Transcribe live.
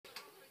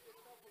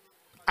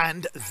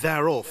And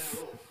they're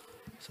off.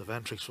 So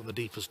Vantrix from the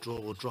deepest draw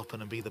will drop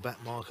in and be the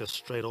back marker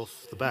straight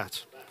off the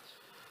bat.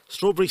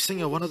 Strawberry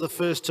Singer, one of the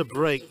first to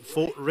break.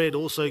 Fort Red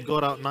also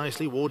got out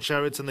nicely. War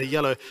Chariots in the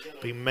yellow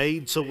being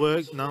made to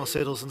work. Now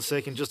settles in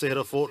second, just ahead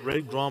of Fort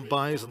Red. Grand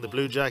Buys and the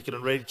blue jacket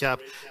and red cap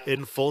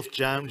in fourth.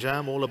 Jam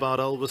Jam, All About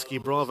El Whiskey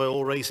Bravo,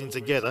 all racing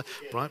together.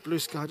 Bright Blue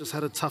Sky just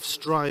had a tough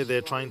stride there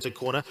trying to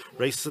corner.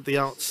 Races at the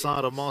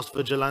outside of Masked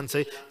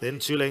Vigilante. Then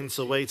 2 lanes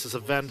away to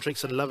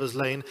Vantrix and Lovers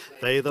Lane.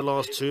 They the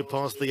last two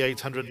past the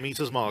 800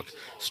 meters mark.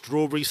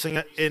 Strawberry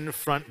Singer in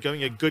front,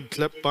 going a good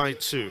clip by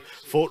 2.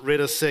 Fort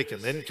Red a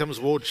second. Then comes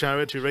War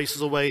Chariot, who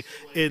races away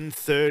in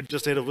third,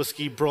 just ahead of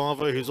Whiskey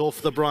Bravo, who's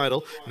off the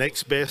bridle.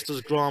 Next best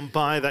is Grand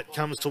Buy, that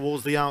comes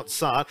towards the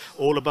outside.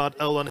 All About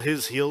El on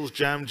his heels.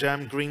 Jam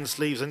Jam, green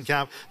sleeves and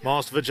cap.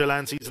 Masked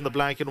Vigilantes in the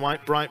black and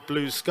white. Bright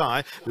Blue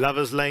Sky.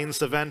 Lovers Lane,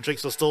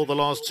 Vantrix are still the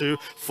last two.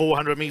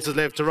 400 meters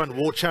left to run.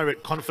 War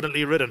Chariot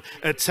confidently ridden.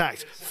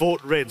 Attacked.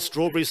 Fort Red.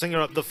 Strawberry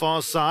Singer up the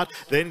far side.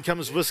 Then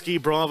comes Whiskey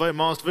Bravo,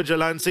 Masked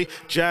Vigilante.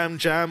 Jam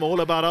Jam, All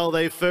About El,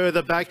 they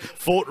further back.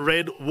 Fort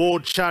Red, War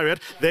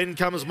Chariot. Then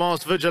comes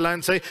Masked Vigilante.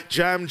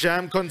 Jam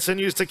Jam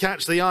continues to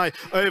catch the eye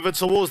over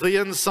towards the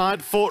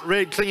inside. Fort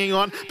Red clinging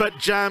on, but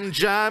Jam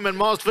Jam and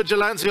Masked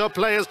Vigilante are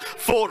players.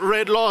 Fort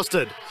Red lost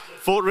it.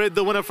 Fort Red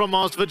the winner from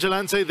Masked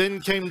Vigilante.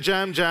 Then came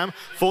Jam Jam.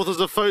 Fourth is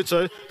a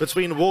photo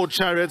between War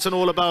Chariots and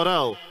All About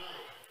El.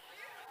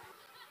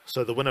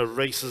 So the winner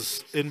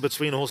races in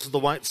between horses, the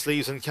white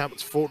sleeves and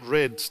caps. Fort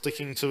Red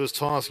sticking to his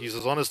task. He's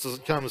as honest as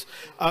it comes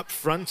up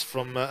front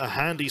from a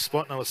handy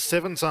spot. Now a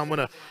 7-time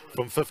winner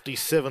from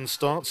 57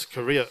 starts.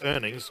 Career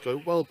earnings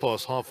go well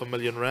past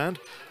R500,000.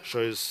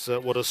 Shows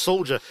what a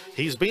soldier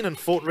he's been. And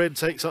Fort Red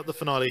takes up the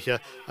finale here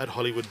at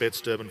Hollywood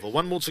Bets Durbanville.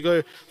 One more to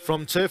go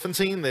from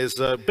Turfentine.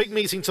 There's a big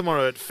meeting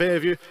tomorrow at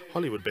Fairview.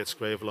 Hollywood Bets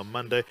Greyville on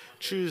Monday.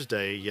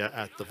 Tuesday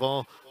at the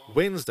VAR.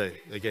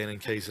 Wednesday again in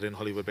KZN,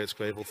 Hollywood Bets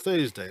Greyville.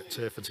 Thursday at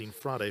Turfentine.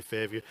 Friday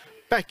Fairview.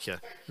 Back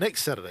here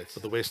next Saturday for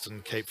the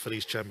Western Cape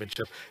Fillies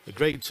Championship, the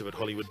Grade 2 at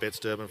Hollywood Bets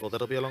Durbanville.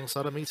 That'll be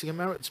alongside a meeting in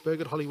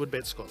Maritzburg at Hollywood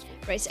Bets Scottsville.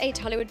 Race 8,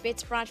 Hollywood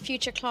Bets Bright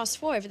Future Class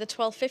 4 over the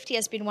 1250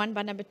 has been won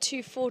by number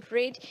 2, Fort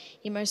Red.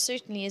 He most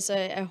certainly is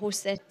a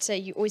horse that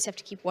you always have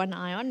to keep one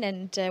eye on.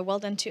 And well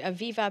done to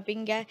Aviva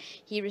Binga.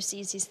 He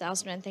receives his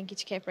 £1,000. Thank you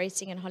to Cape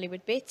Racing and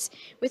Hollywood Bets.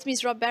 With me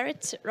is Rob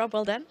Barrett. Rob,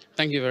 well done.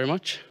 Thank you very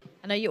much.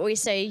 I know you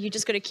always say you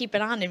just got to keep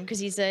an eye on him because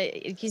he's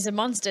a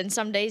monster, and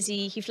some days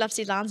he fluffs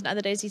his lines and other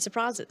days he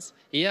surprises.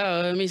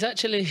 Yeah,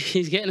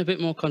 he's getting a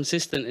bit more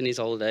consistent in his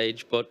old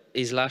age, but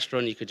his last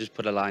run you could just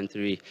put a line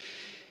through.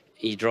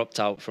 He dropped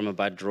out from a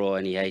bad draw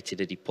and he hated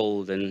it. He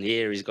pulled, and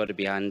here he's got to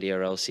be handy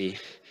or else he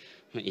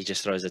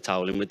just throws the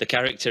towel in with the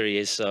character he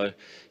is. So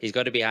he's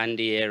got to be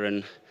handy here.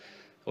 And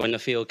when the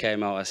field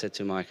came out, I said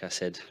to Mike, I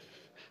said,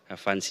 I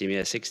fancy me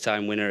a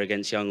 6-time winner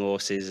against young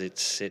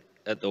horses.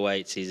 At the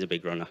weights, he's a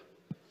big runner.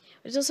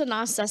 It's also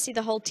nice. I see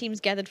the whole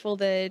team's gathered for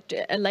a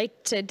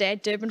late day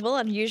at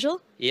Durbanville.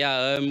 Unusual.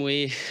 Yeah,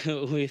 we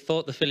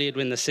thought the filly would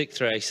win the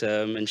 6th race,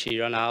 and she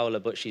ran a howler,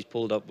 but she's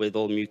pulled up with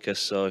all mucus,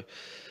 so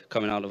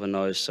coming out of her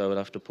nose. So we'll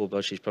have to pull,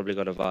 but she's probably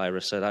got a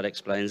virus, so that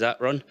explains that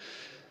run.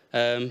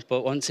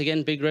 But once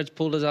again, Big Red's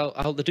pulled us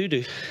out the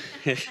doo-doo.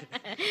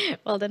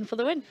 Well done for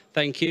the win.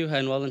 Thank you,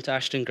 and well done to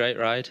Ashton, great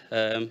ride.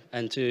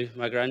 And to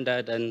my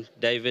granddad and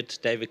David.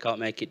 David can't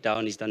make it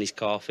down, he's done his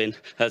coughing.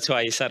 That's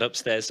why he sat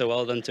upstairs, so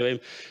well done to him.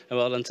 And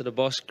well done to the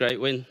boss,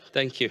 great win.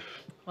 Thank you.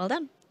 Well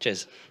done.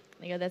 Cheers.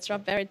 There you go, that's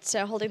Rob Barrett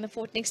holding the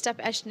fort. Next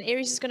up, Ashton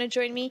Aries is going to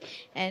join me.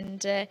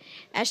 And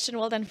Ashton,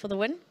 well done for the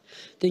win.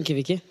 Thank you,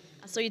 Vicky.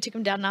 I saw you took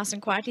him down nice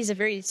and quiet. He's a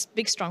very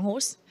big, strong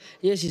horse.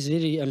 Yes, he's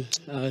very,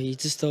 he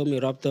just told me,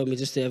 Rob told me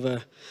just to have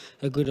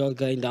a good old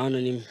going down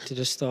on him to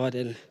the start,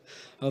 and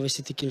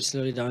obviously took him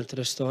slowly down to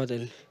the start,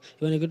 and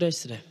he won a good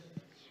race today.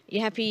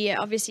 You're happy,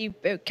 obviously,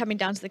 coming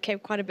down to the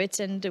Cape quite a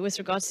bit, and with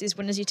regards to these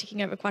winners, you're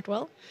taking over quite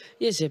well?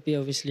 Yes, happy.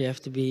 Obviously, you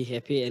have to be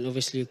happy, and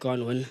obviously you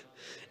can't win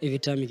every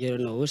time you get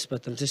on a horse,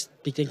 but I'm just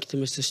big thank you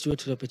to Mr.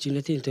 Stewart for the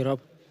opportunity, and to Rob.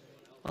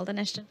 Well done,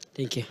 Ashton.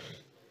 Thank you.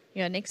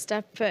 Yeah, next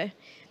up,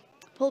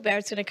 Paul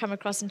Barrett's going to come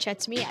across and chat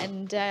to me,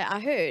 and I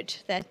heard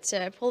that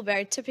Paul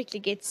Barrett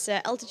typically gets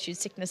altitude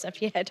sickness up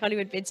here at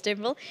Hollywood Bets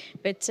Durbanville,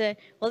 but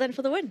well done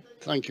for the win.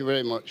 Thank you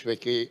very much,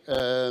 Vicky.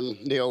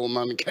 The old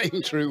man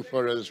came through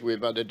for us.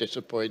 We've had a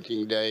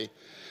disappointing day.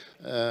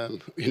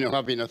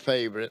 Having a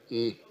favourite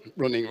and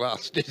running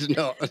last is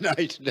not a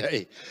nice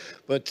day,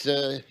 but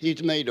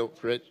he's made up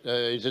for it.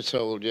 He's a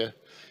soldier.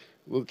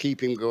 We'll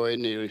keep him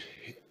going.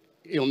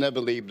 He'll never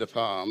leave the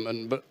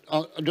farm. But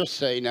I'll just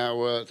say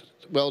now,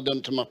 well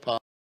done to my partner.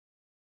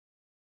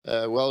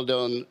 Well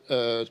done,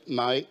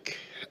 Mike,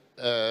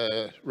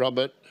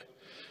 Robert,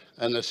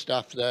 and the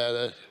staff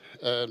there.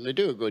 They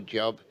do a good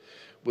job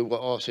with what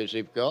horses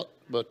they've got,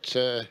 but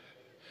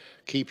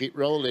keep it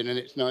rolling. And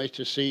it's nice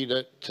to see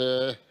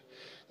that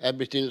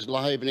everything's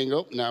livening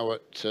up now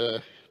at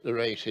the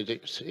races.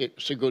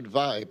 It's a good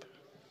vibe.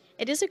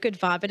 It is a good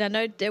vibe, and I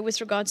know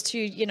with regards to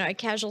a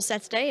casual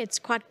Saturday, it's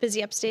quite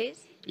busy upstairs.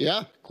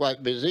 Yeah,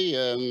 quite busy.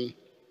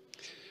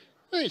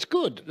 Well, it's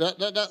good.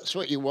 That's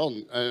what you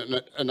want,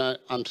 and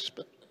I'm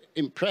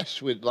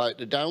impressed with like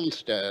the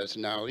downstairs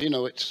now. You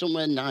know, it's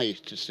somewhere nice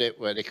to sit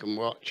where they can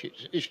watch.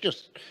 It's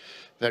just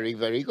very,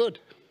 very good.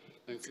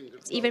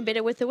 It's even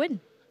better with the win.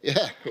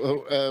 Yeah,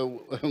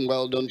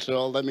 well done to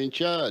all them in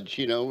charge.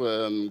 You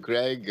know,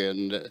 Greg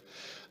and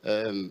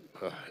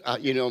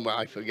you know,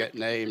 I forget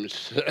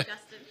names.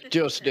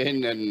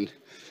 Justin and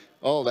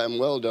all them.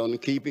 Well done.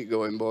 Keep it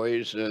going,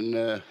 boys,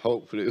 and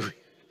hopefully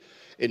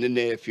in the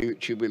near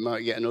future we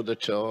might get another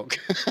talk.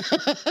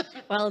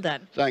 Well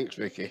done. Thanks,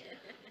 Vicky.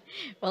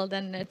 Well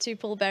done to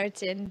Paul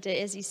Barrett, and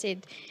as he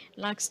said,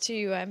 likes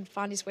to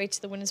find his way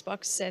to the winner's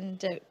box.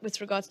 And with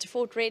regards to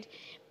Fort Red,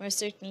 most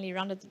certainly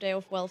rounded the day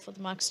off well for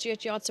the Mark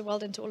Stewart yard. So well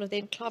done to all of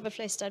them.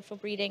 Klaverflesh stud for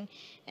breeding,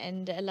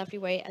 and a lovely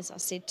way, as I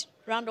said, to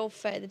round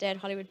off the day at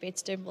Hollywood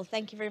Bets Turnbull.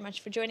 Thank you very much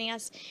for joining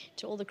us.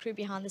 To all the crew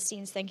behind the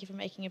scenes, thank you for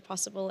making it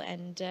possible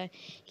and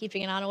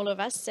keeping an eye on all of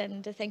us.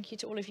 And thank you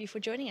to all of you for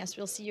joining us.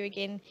 We'll see you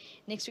again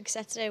next week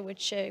Saturday,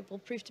 which will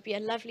prove to be a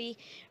lovely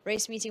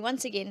race meeting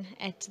once again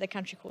at the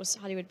Country Course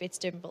Hollywood Bets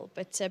Turnbull.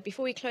 But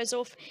before we close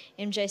off,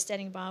 MJ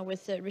standing by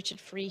with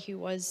Richard Free, who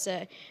was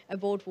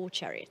aboard War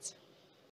Chariot.